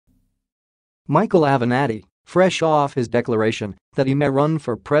Michael Avenatti, fresh off his declaration that he may run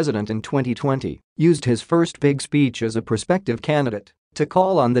for president in 2020, used his first big speech as a prospective candidate to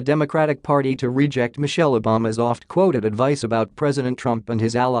call on the Democratic Party to reject Michelle Obama's oft-quoted advice about President Trump and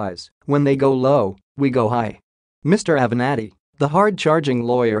his allies: "When they go low, we go high." Mr. Avenatti, the hard-charging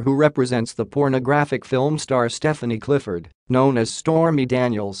lawyer who represents the pornographic film star Stephanie Clifford, known as Stormy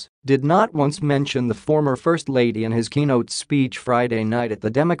Daniels, did not once mention the former First Lady in his keynote speech Friday night at the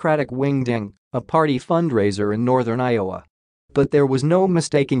Democratic Wing Ding, a party fundraiser in northern Iowa. But there was no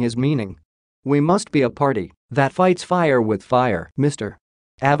mistaking his meaning. "We must be a party that fights fire with fire, Mr.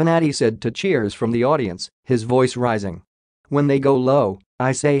 Avenatti said to cheers from the audience, his voice rising. "When they go low,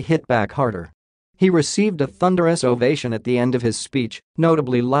 I say hit back harder." He received a thunderous ovation at the end of his speech,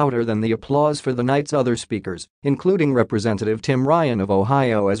 notably louder than the applause for the night's other speakers, including Representative Tim Ryan of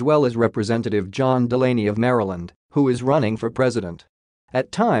Ohio as well as Representative John Delaney of Maryland, who is running for president. At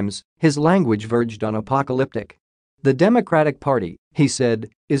times, his language verged on apocalyptic. "The Democratic Party," he said,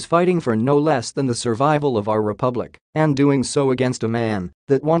 "is fighting for no less than the survival of our republic, and doing so against a man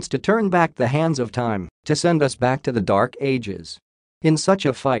that wants to turn back the hands of time to send us back to the dark ages. In such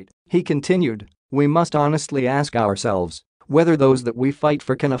a fight," he continued, "we must honestly ask ourselves whether those that we fight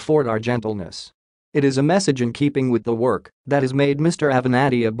for can afford our gentleness." It is a message in keeping with the work that has made Mr.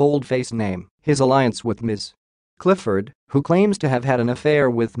 Avenatti a bold-faced name, his alliance with Ms. Clifford, who claims to have had an affair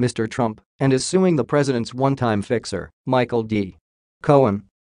with Mr. Trump and is suing the president's one-time fixer, Michael D. Cohen.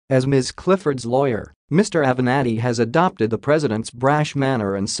 As Ms. Clifford's lawyer, Mr. Avenatti has adopted the president's brash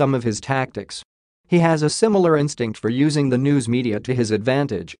manner and some of his tactics. He has a similar instinct for using the news media to his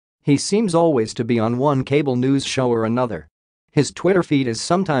advantage. He seems always to be on one cable news show or another. His Twitter feed is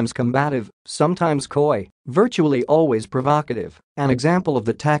sometimes combative, sometimes coy, virtually always provocative, an example of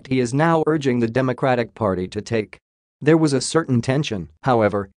the tact he is now urging the Democratic Party to take. There was a certain tension,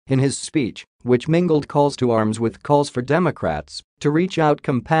 however, in his speech, which mingled calls to arms with calls for Democrats to reach out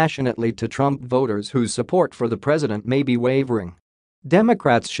compassionately to Trump voters whose support for the president may be wavering.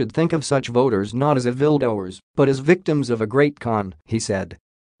 "Democrats should think of such voters not as evildoers, but as victims of a great con," he said.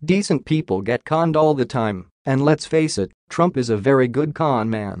 "Decent people get conned all the time, and let's face it, Trump is a very good con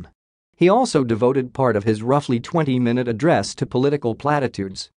man." He also devoted part of his roughly 20-minute address to political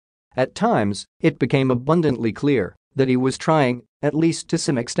platitudes. At times, it became abundantly clear that he was trying, at least to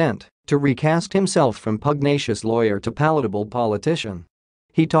some extent, to recast himself from pugnacious lawyer to palatable politician.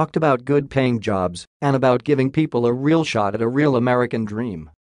 He talked about good-paying jobs and about giving people a real shot at a real American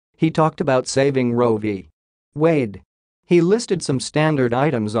dream. He talked about saving Roe v. Wade. He listed some standard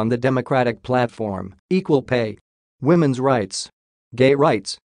items on the Democratic platform: equal pay, women's rights, gay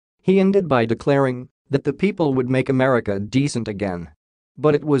rights. He ended by declaring that the people would make America decent again.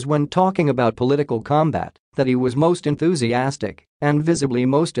 But it was when talking about political combat that he was most enthusiastic and visibly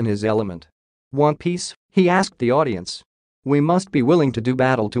most in his element. "Want peace?" he asked the audience. "We must be willing to do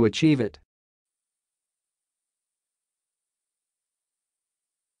battle to achieve it,"